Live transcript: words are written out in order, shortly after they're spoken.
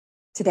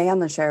Today on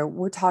the show,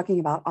 we're talking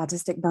about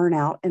autistic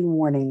burnout and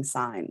warning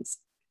signs.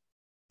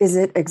 Is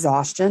it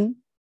exhaustion?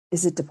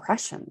 Is it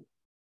depression?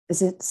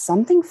 Is it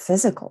something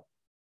physical?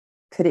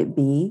 Could it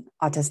be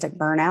autistic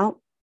burnout?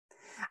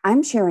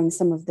 I'm sharing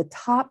some of the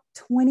top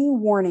 20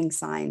 warning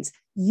signs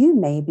you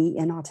may be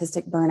in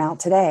autistic burnout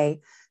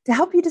today to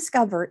help you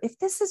discover if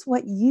this is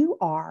what you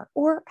are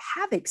or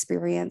have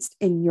experienced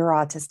in your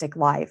autistic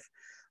life.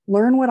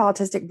 Learn what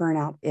autistic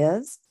burnout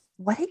is,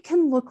 what it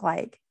can look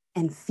like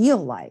and feel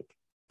like,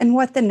 and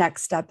what the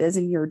next step is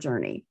in your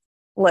journey.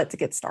 Let's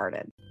get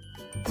started.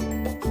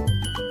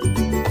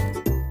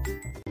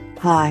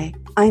 Hi,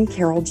 I'm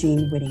Carol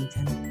Jean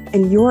Whittington,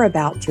 and you're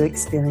about to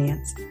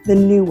experience the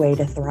new way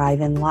to thrive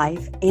in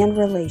life and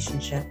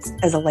relationships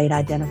as a late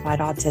identified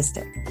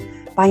autistic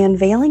by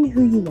unveiling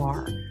who you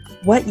are,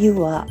 what you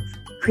love,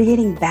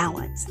 creating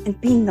balance,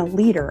 and being the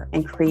leader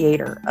and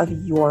creator of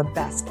your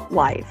best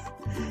life.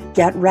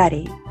 Get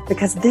ready,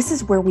 because this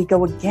is where we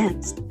go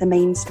against the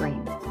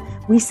mainstream.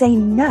 We say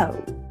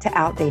no to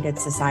outdated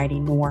society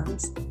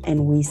norms,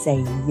 and we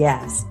say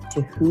yes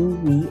to who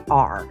we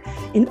are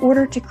in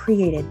order to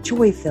create a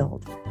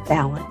joy-filled,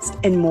 balanced,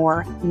 and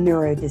more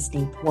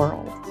neurodistinct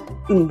world.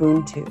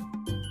 Ubuntu.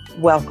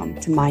 Welcome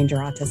to Mind Your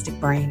Autistic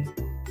Brain.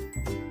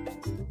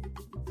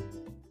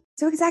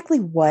 So exactly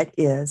what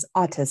is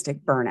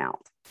autistic burnout?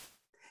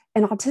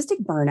 An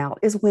autistic burnout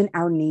is when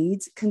our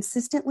needs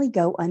consistently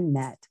go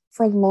unmet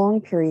for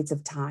long periods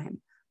of time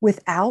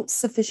without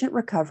sufficient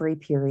recovery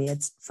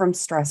periods from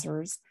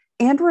stressors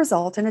and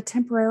result in a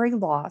temporary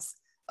loss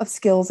of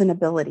skills and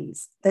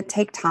abilities that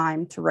take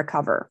time to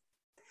recover.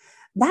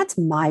 That's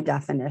my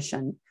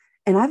definition,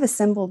 and I've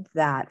assembled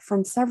that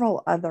from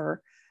several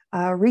other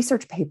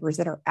research papers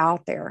that are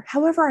out there.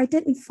 However, I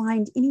didn't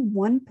find any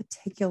one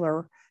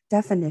particular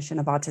definition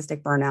of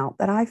autistic burnout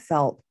that I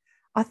felt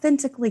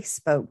authentically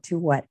spoke to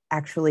what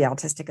actually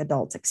autistic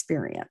adults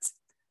experience.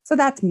 So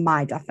that's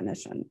my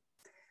definition.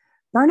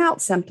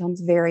 Burnout symptoms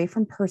vary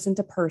from person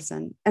to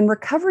person, and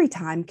recovery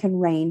time can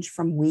range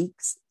from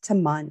weeks to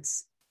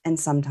months and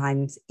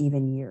sometimes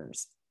even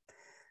years.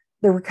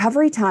 The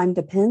recovery time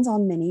depends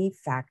on many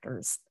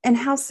factors and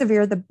how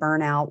severe the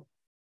burnout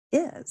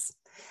is,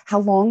 how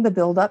long the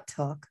buildup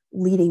took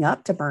leading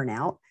up to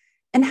burnout,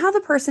 and how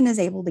the person is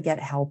able to get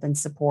help and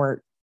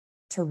support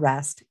to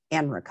rest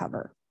and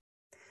recover.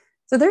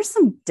 So there's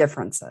some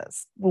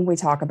differences when we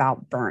talk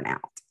about burnout.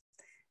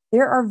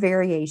 There are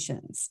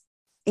variations.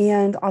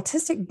 And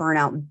autistic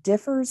burnout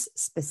differs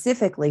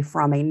specifically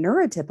from a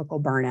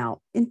neurotypical burnout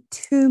in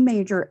two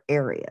major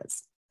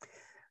areas.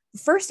 The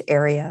first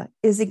area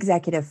is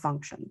executive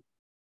function,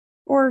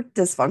 or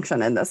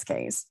dysfunction in this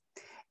case,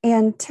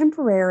 and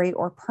temporary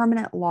or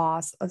permanent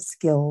loss of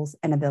skills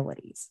and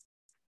abilities.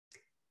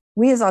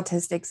 We as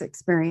autistics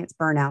experience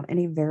burnout in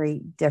a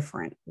very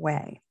different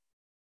way.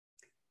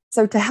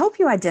 So to help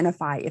you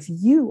identify if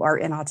you are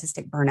in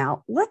autistic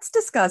burnout, let's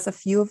discuss a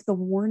few of the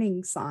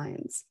warning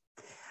signs.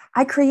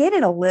 I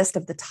created a list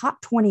of the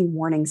top 20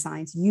 warning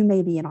signs you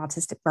may be in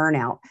autistic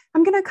burnout.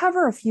 I'm going to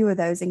cover a few of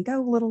those and go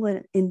a little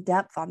in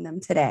depth on them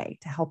today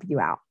to help you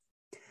out.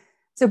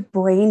 So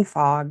brain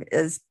fog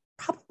is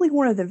probably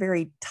one of the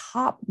very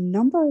top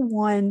number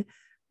one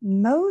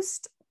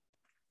most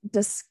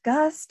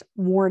discussed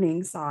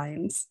warning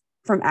signs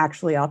from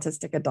actually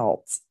autistic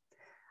adults.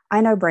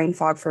 I know brain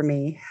fog for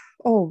me.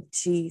 Oh,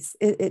 geez,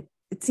 it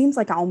seems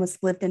like I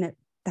almost lived in it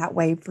that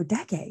way for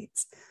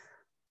decades.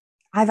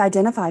 I've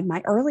identified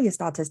my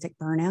earliest autistic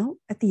burnout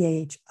at the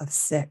age of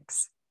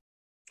 6.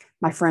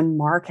 My friend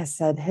Mark has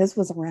said his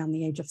was around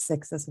the age of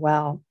 6 as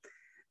well.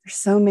 There's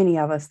so many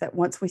of us that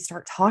once we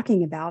start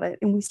talking about it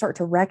and we start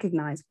to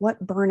recognize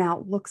what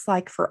burnout looks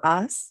like for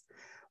us,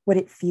 what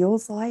it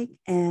feels like,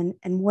 and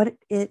what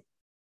it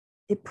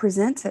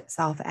presents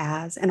itself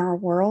as in our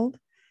world,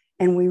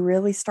 and we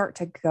really start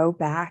to go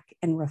back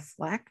and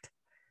reflect,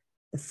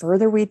 the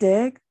further we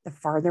dig, the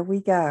farther we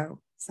go.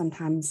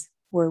 Sometimes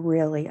we're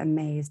really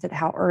amazed at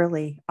how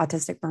early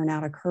autistic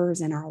burnout occurs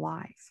in our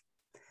life.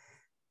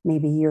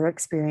 Maybe you're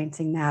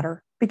experiencing that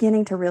or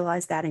beginning to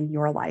realize that in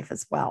your life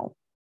as well.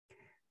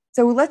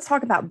 So let's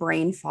talk about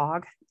brain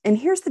fog. And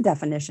here's the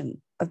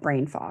definition of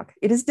brain fog.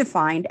 It is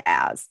defined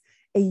as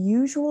a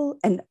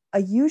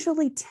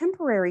usually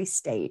temporary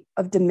state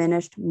of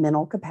diminished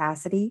mental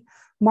capacity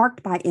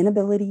marked by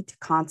inability to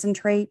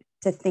concentrate,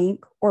 to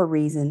think, or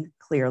reason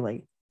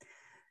clearly.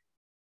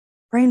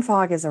 Brain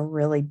fog is a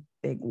really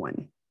big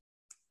one.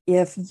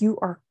 If you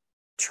are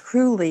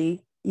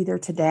truly, either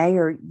today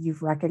or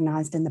you've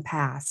recognized in the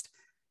past,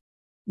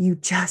 you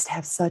just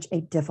have such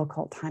a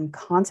difficult time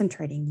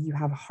concentrating, you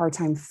have a hard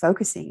time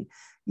focusing,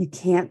 you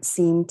can't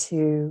seem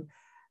to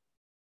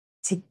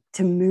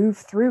move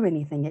through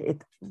anything.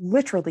 It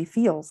literally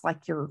feels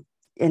like you're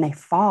in a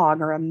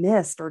fog or a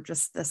mist or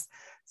just this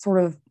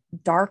sort of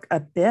dark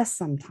abyss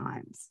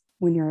sometimes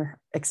when you're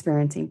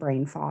experiencing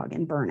brain fog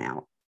and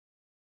burnout.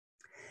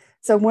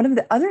 So one of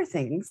the other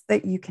things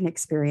that you can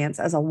experience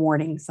as a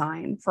warning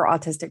sign for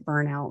autistic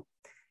burnout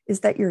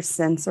is that your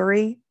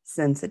sensory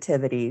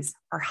sensitivities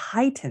are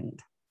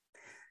heightened.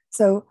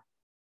 So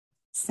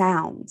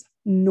sounds,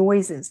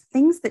 noises,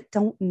 things that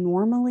don't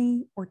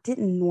normally or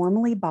didn't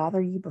normally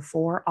bother you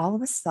before, all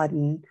of a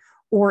sudden,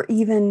 or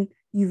even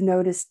you've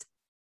noticed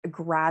a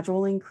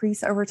gradual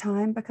increase over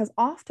time, because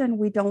often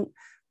we don't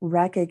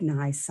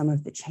recognize some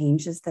of the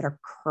changes that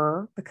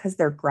occur because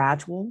they're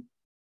gradual.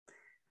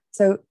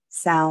 So,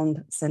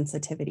 sound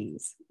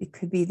sensitivities. It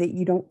could be that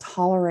you don't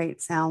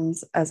tolerate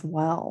sounds as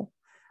well,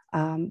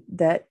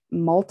 that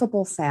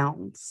multiple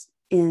sounds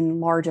in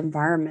large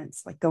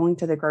environments, like going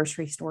to the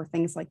grocery store,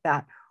 things like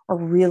that, are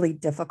really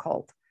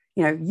difficult.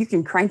 You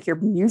can crank your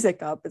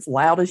music up as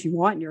loud as you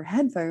want in your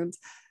headphones,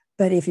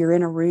 but if you're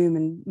in a room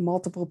and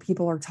multiple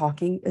people are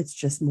talking, it's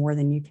just more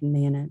than you can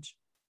manage.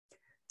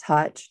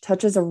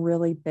 Touch is a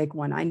really big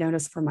one. I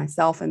notice for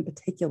myself in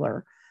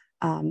particular,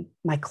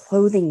 my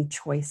clothing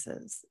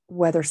choices,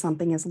 whether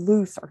something is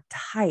loose or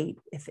tight,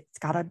 if it's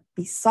got to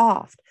be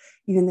soft,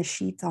 even the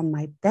sheets on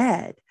my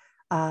bed,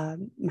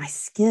 my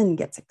skin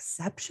gets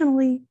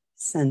exceptionally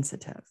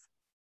sensitive.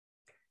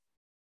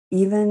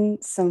 Even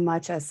so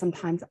much as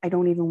sometimes I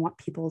don't even want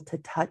people to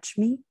touch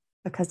me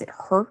because it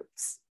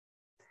hurts.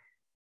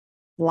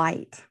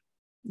 Light.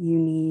 You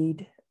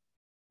need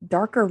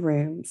darker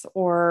rooms,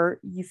 or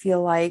you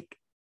feel like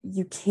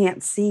you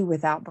can't see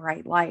without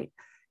bright light.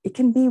 It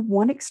can be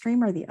one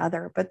extreme or the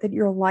other, but that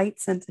your light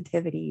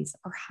sensitivities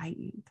are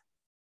heightened.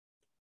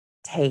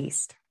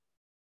 Taste.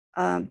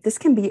 This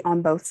can be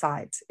on both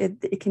sides.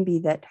 It can be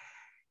that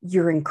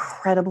you're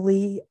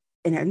incredibly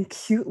and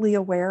acutely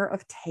aware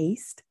of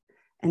taste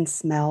and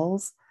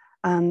smells.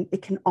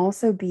 It can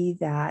also be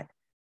that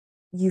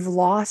you've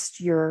lost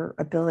your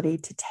ability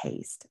to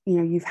taste.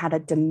 You've had a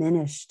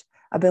diminished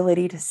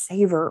ability to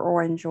savor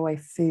or enjoy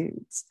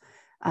foods.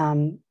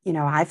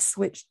 I've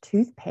switched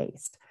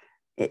toothpaste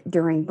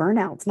during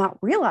burnouts, not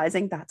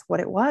realizing that's what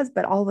it was,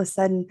 but all of a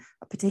sudden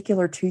a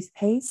particular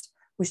toothpaste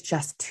was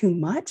just too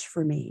much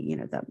for me.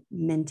 The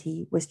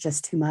minty was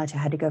just too much. I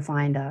had to go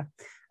find a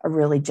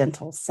really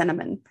gentle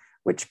cinnamon,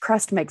 which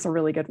Crest makes a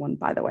really good one,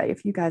 by the way,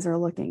 if you guys are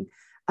looking.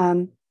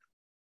 But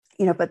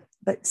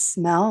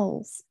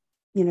smells,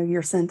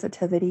 your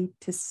sensitivity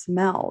to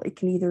smell. It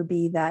can either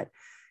be that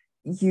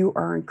you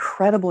are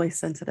incredibly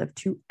sensitive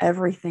to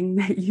everything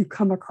that you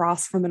come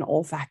across from an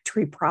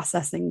olfactory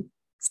processing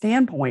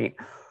standpoint,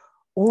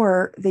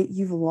 or that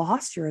you've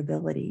lost your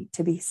ability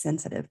to be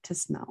sensitive to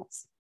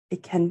smells.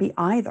 It can be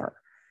either.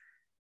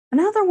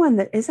 Another one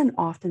that isn't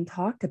often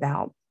talked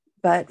about,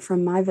 but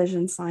from my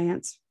vision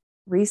science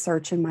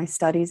research and my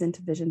studies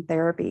into vision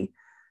therapy,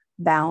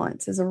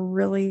 balance is a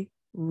really,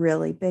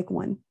 really big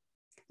one.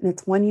 And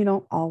it's one you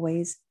don't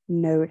always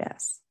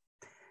notice.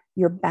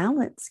 Your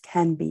balance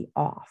can be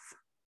off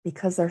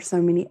because there's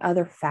so many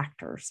other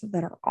factors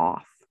that are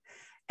off.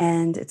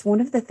 And it's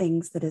one of the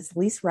things that is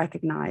least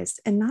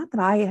recognized, and not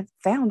that I have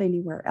found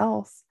anywhere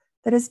else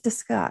that is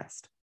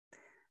discussed.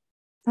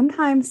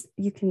 Sometimes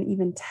you can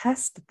even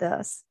test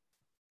this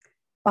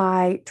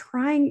by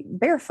trying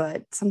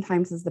barefoot,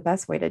 sometimes is the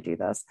best way to do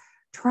this.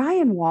 Try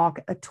and walk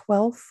a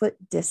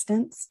 12-foot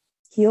distance,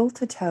 heel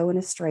to toe in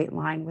a straight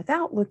line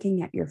without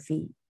looking at your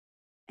feet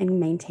and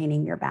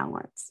maintaining your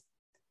balance.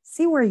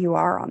 See where you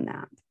are on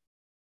that.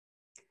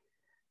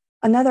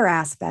 Another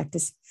aspect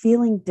is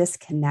feeling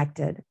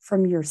disconnected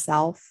from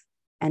yourself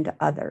and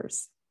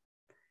others.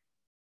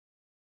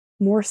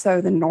 More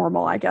so than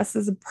normal, I guess,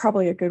 is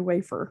probably a good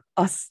way for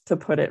us to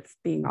put it,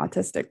 being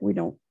autistic. We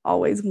don't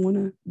always want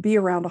to be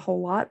around a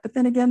whole lot. But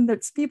then again,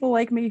 there's people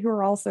like me who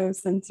are also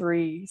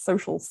sensory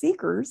social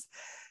seekers,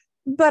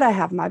 but I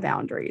have my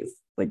boundaries.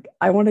 Like,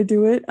 I want to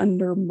do it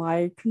under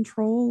my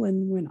control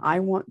and when I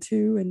want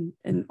to,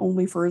 and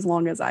only for as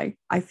long as I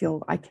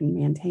feel I can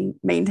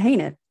maintain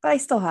it. But I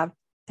still have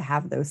to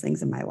have those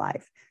things in my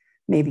life.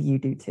 Maybe you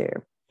do too.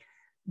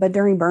 But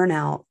during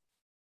burnout,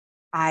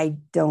 I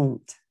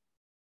don't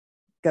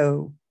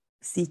go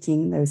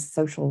seeking those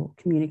social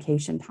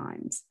communication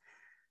times.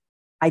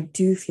 I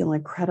do feel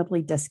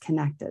incredibly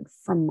disconnected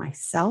from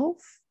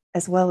myself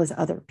as well as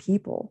other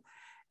people.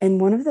 And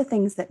one of the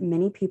things that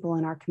many people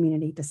in our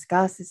community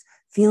discuss is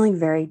feeling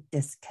very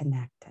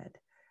disconnected,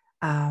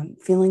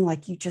 feeling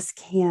like you just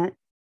can't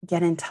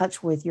get in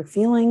touch with your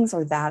feelings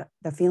or that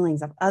the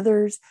feelings of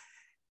others,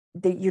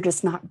 that you're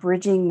just not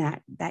bridging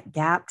that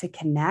gap to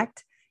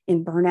connect.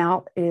 In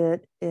burnout,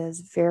 it is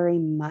very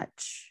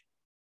much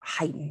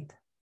heightened,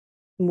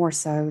 more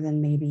so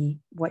than maybe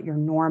what your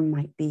norm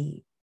might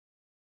be.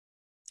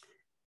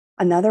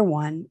 Another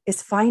one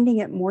is finding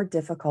it more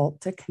difficult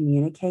to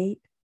communicate.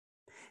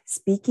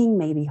 Speaking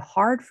may be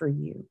hard for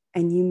you,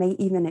 and you may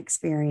even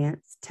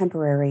experience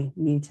temporary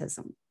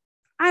mutism.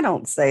 I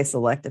don't say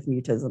selective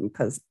mutism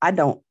because I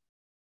don't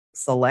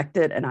select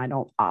it and I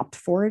don't opt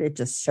for it. It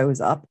just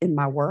shows up in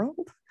my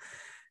world.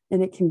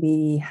 And it can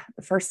be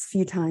the first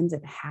few times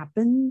it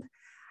happened,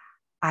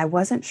 I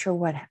wasn't sure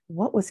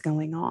what was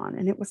going on.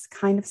 And it was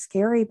kind of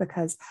scary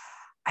because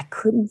I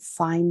couldn't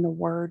find the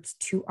words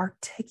to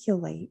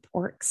articulate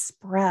or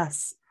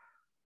express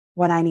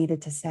what I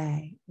needed to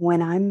say.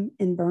 When I'm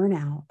in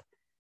burnout,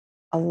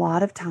 a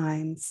lot of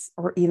times,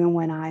 or even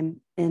when I'm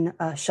in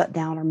a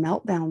shutdown or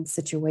meltdown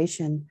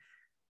situation,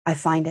 I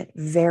find it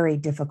very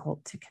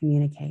difficult to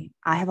communicate.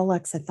 I have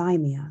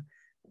alexithymia,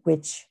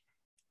 which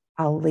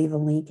I'll leave a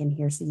link in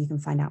here so you can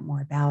find out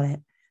more about it.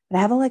 But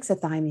I have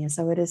alexithymia,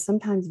 so it is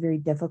sometimes very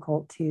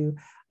difficult to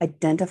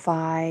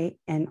identify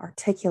and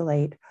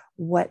articulate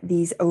what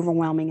these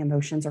overwhelming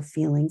emotions or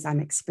feelings I'm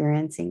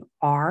experiencing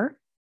are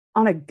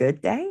on a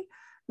good day.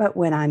 But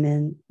when I'm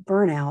in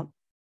burnout,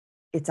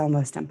 it's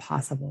almost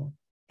impossible.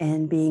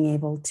 And being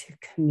able to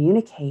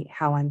communicate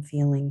how I'm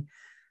feeling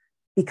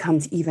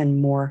becomes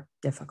even more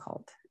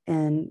difficult.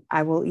 And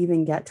I will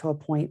even get to a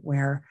point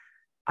where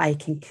I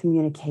can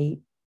communicate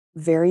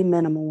very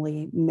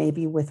minimally,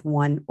 maybe with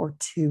one or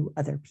two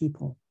other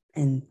people.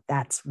 And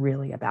that's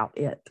really about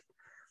it.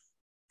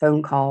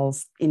 Phone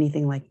calls,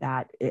 anything like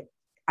that,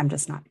 I'm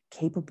just not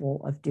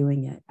capable of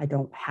doing it. I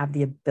don't have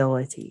the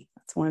ability.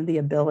 That's one of the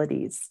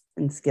abilities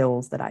and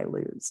skills that I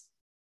lose.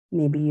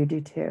 Maybe you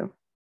do too.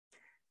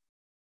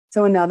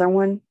 So another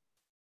one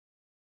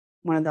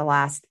of the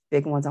last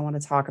big ones I want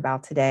to talk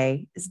about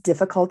today is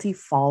difficulty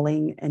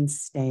falling and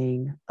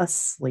staying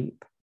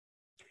asleep.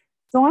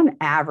 So on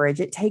average,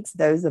 it takes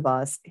those of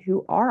us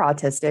who are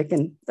autistic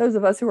and those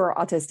of us who are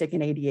autistic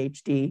and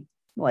ADHD,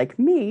 like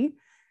me,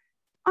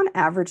 on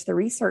average, the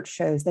research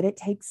shows that it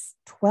takes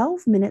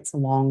 12 minutes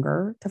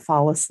longer to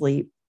fall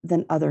asleep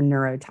than other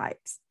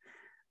neurotypes.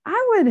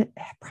 I would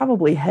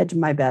probably hedge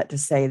my bet to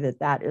say that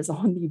that is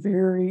on the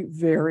very,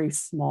 very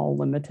small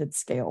limited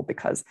scale,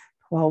 because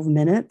 12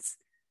 minutes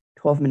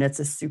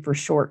is super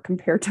short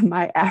compared to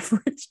my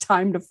average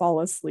time to fall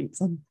asleep.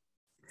 So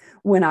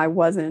when I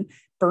wasn't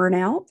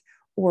burnout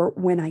or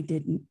when I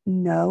didn't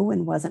know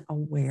and wasn't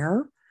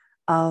aware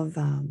of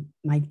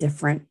my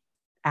different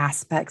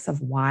aspects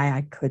of why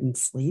I couldn't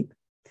sleep.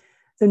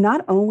 So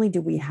not only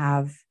do we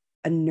have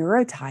a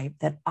neurotype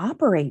that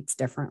operates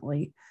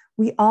differently,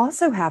 we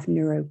also have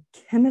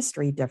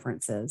neurochemistry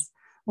differences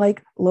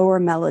like lower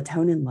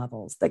melatonin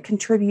levels that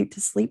contribute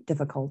to sleep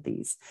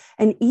difficulties,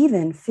 and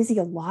even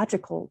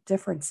physiological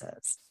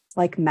differences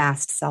like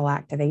mast cell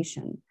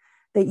activation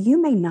that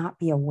you may not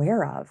be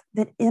aware of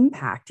that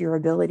impact your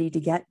ability to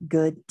get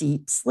good,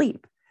 deep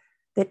sleep,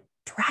 that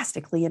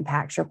drastically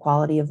impacts your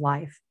quality of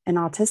life, and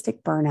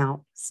autistic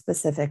burnout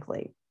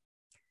specifically.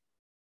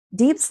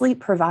 Deep sleep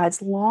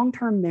provides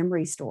long-term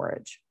memory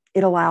storage.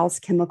 It allows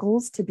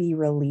chemicals to be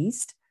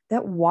released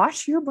that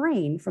wash your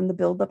brain from the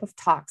buildup of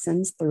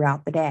toxins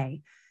throughout the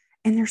day.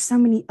 And there's so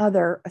many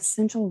other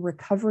essential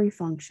recovery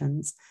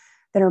functions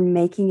that are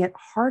making it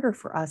harder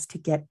for us to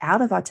get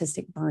out of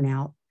autistic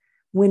burnout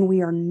when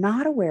we are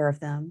not aware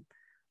of them,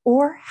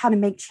 or how to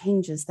make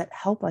changes that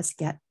help us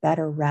get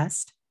better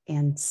rest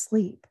and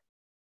sleep.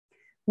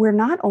 We're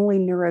not only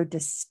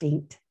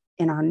neurodistinct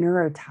in our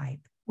neurotype,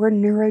 we're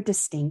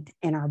neurodistinct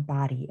in our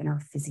body, in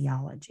our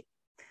physiology.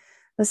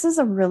 This is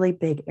a really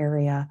big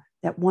area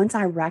that once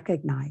I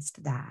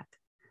recognized that,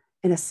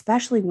 and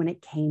especially when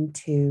it came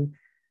to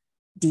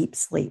deep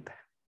sleep.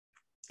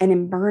 And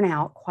in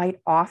burnout, quite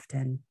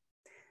often,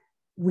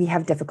 we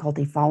have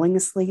difficulty falling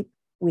asleep.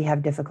 We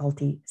have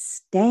difficulty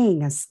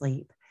staying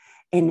asleep.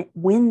 And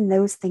when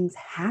those things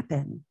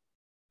happen,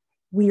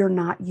 we are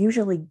not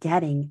usually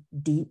getting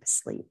deep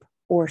sleep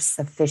or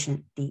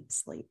sufficient deep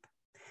sleep.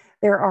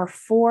 There are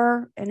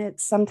 4, and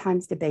it's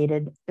sometimes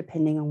debated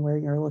depending on where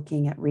you're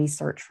looking at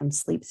research from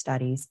sleep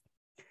studies.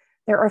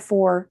 There are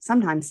 4,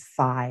 sometimes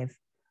 5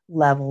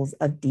 levels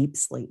of deep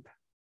sleep,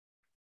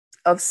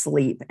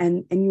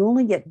 And you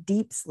only get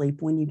deep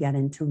sleep when you get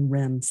into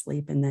REM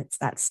sleep, and that's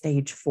that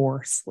stage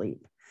 4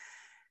 sleep.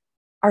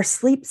 Our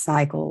sleep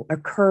cycle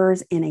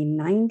occurs in a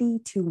 90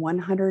 to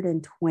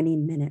 120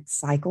 minute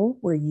cycle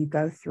where you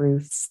go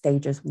through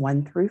stages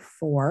 1 through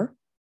 4,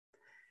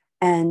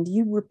 and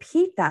you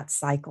repeat that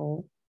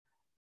cycle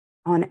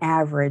on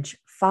average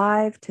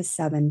 5 to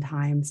 7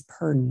 times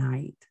per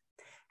night.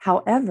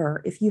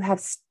 However, if you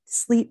have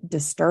sleep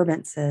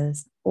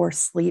disturbances or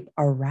sleep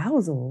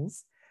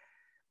arousals,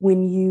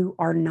 when you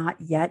are not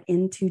yet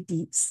into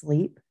deep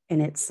sleep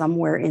and it's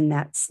somewhere in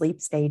that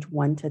sleep stage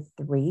 1 to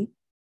 3,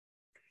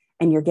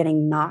 and you're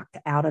getting knocked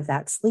out of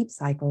that sleep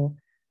cycle,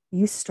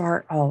 you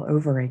start all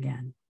over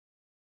again.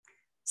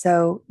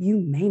 So you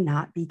may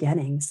not be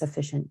getting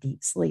sufficient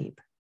deep sleep.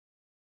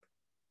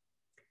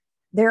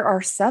 There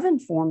are 7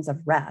 forms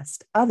of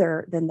rest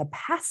other than the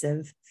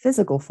passive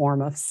physical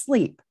form of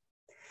sleep.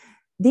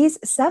 These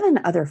 7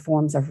 other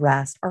forms of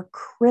rest are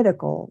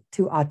critical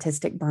to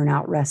autistic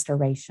burnout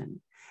restoration,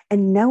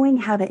 and knowing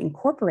how to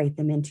incorporate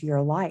them into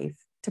your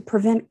life to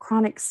prevent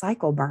chronic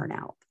cycle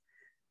burnout,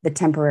 the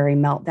temporary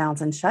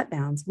meltdowns and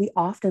shutdowns we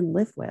often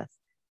live with,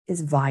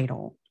 is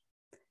vital.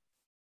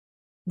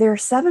 There are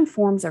 7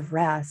 forms of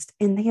rest,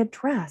 and they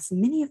address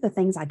many of the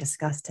things I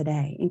discussed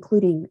today,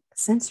 including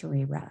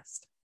sensory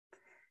rest.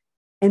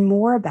 And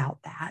more about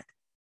that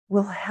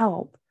will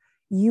help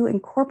you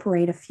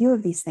incorporate a few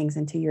of these things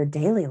into your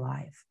daily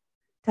life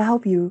to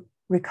help you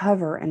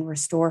recover and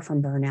restore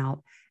from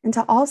burnout, and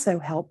to also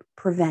help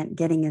prevent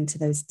getting into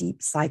those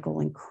deep cycle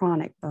and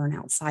chronic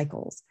burnout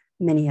cycles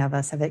many of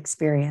us have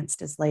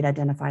experienced as late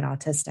identified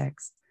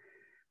autistics.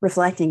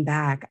 Reflecting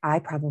back, I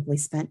probably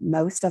spent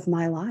most of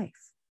my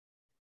life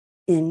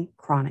in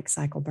chronic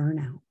cycle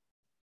burnout.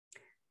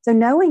 So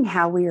knowing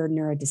how we are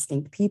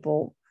neurodistinct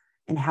people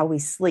and how we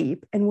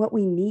sleep and what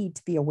we need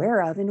to be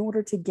aware of in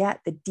order to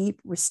get the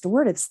deep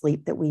restorative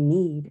sleep that we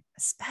need,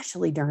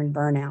 especially during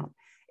burnout,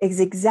 is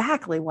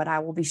exactly what I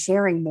will be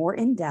sharing more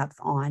in depth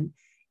on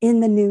in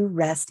the new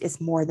Rest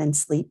is More Than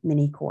Sleep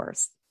mini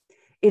course.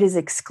 It is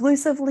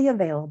exclusively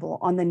available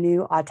on the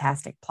new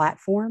Autistic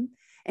platform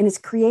and is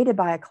created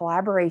by a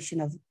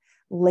collaboration of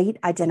late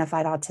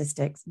identified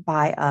autistics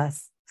by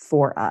us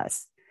for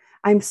us.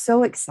 I'm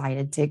so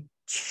excited to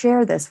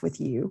share this with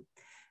you.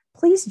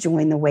 Please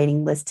join the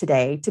waiting list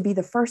today to be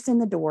the first in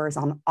the doors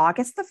on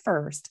August the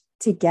 1st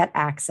to get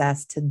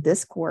access to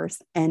this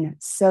course and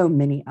so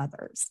many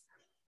others.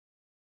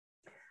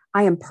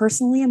 I am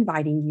personally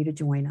inviting you to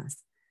join us.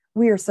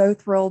 We are so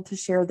thrilled to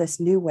share this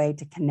new way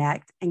to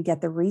connect and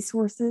get the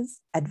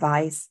resources,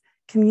 advice,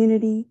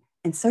 community,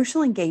 and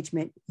social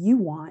engagement you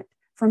want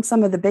from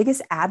some of the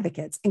biggest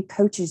advocates and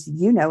coaches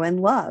you know and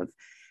love,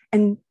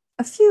 and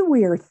a few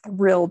we are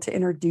thrilled to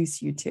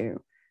introduce you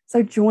to.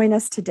 So join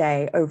us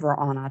today over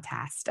on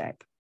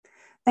Autistic.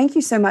 Thank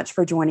you so much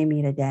for joining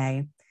me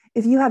today.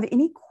 If you have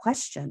any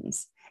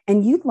questions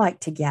and you'd like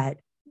to get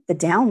the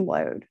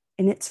download,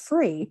 and it's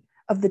free,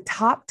 of the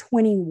top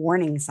 20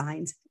 warning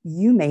signs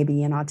you may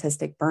be in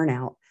autistic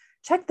burnout,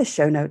 check the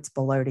show notes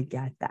below to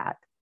get that.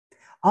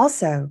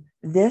 Also,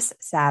 this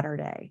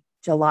Saturday,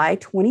 July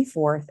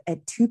 24th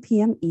at 2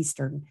 p.m.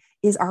 Eastern,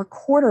 is our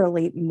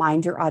quarterly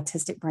Mind Your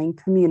Autistic Brain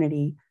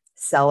Community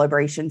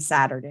Celebration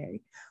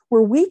Saturday,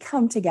 where we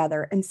come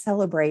together and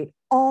celebrate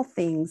all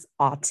things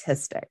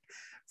autistic,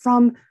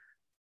 from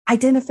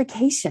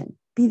identification,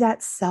 be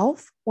that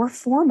self or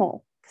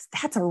formal, because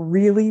that's a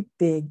really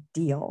big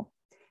deal.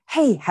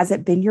 Hey, has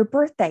it been your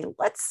birthday?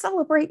 Let's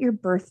celebrate your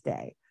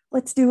birthday.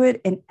 Let's do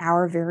it in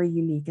our very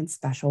unique and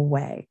special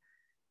way.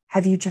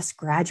 Have you just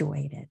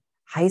graduated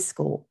high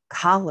school,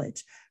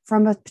 college,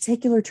 from a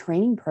particular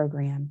training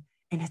program,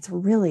 and it's a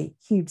really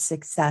huge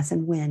success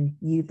and win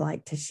you'd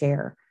like to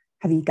share?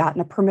 Have you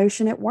gotten a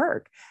promotion at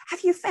work?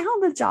 Have you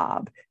found a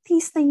job?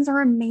 These things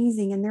are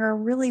amazing and they're a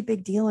really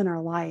big deal in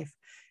our life.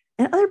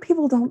 And other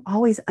people don't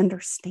always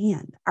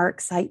understand our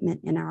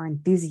excitement and our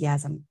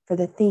enthusiasm for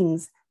the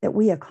things that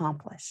we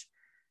accomplish.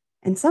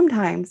 And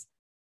sometimes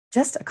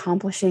just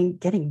accomplishing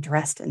getting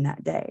dressed in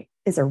that day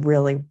is a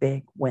really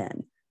big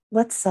win.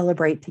 Let's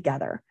celebrate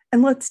together,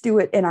 and let's do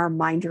it in our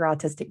Mind Your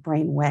Autistic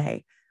Brain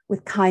way,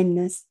 with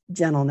kindness,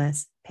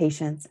 gentleness,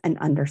 patience, and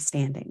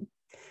understanding.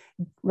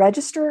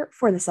 Register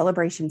for the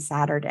celebration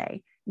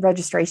Saturday.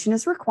 Registration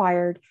is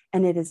required,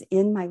 and it is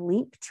in my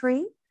link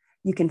tree.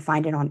 You can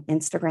find it on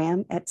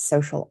Instagram at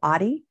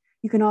socialaudi.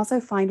 You can also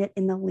find it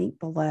in the link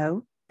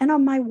below and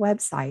on my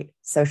website,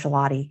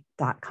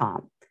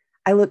 socialaudi.com.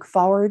 I look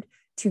forward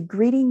to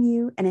greeting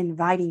you and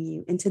inviting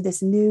you into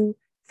this new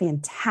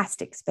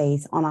fantastic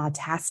space on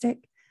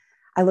Autistic.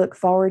 I look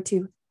forward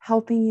to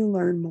helping you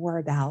learn more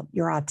about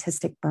your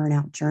autistic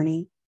burnout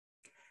journey,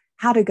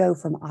 how to go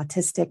from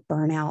autistic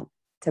burnout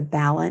to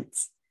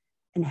balance,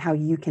 and how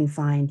you can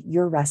find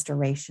your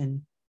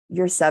restoration,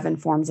 your 7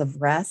 forms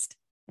of rest,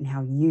 and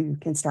how you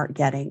can start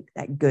getting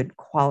that good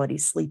quality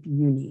sleep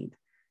you need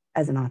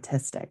as an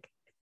autistic.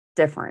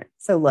 Different.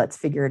 So let's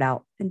figure it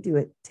out and do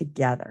it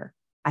together.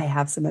 I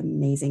have some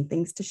amazing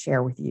things to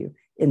share with you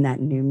in that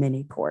new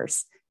mini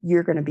course.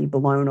 You're going to be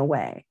blown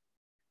away.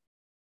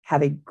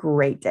 Have a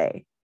great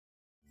day.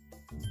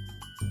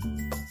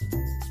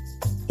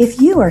 If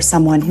you are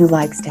someone who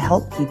likes to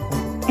help people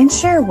and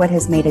share what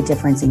has made a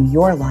difference in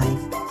your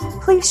life,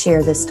 please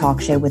share this talk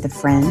show with a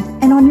friend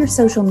and on your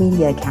social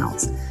media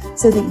accounts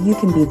so that you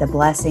can be the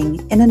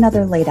blessing in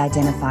another late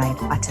identified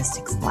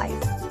autistic's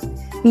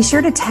life. Be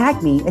sure to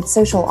tag me at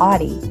Social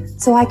Audi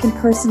so I can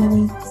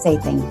personally say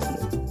thank you.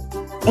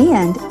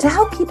 And to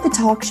help keep the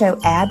talk show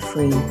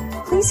ad-free,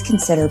 please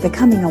consider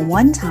becoming a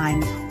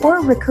one-time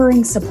or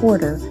recurring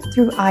supporter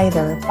through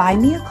either Buy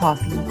Me a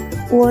Coffee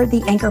or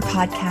the Anchor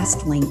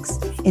podcast links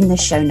in the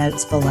show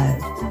notes below.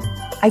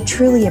 I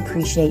truly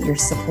appreciate your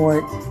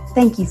support.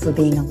 Thank you for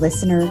being a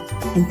listener,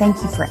 and thank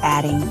you for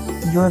adding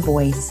your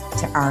voice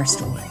to our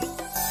story.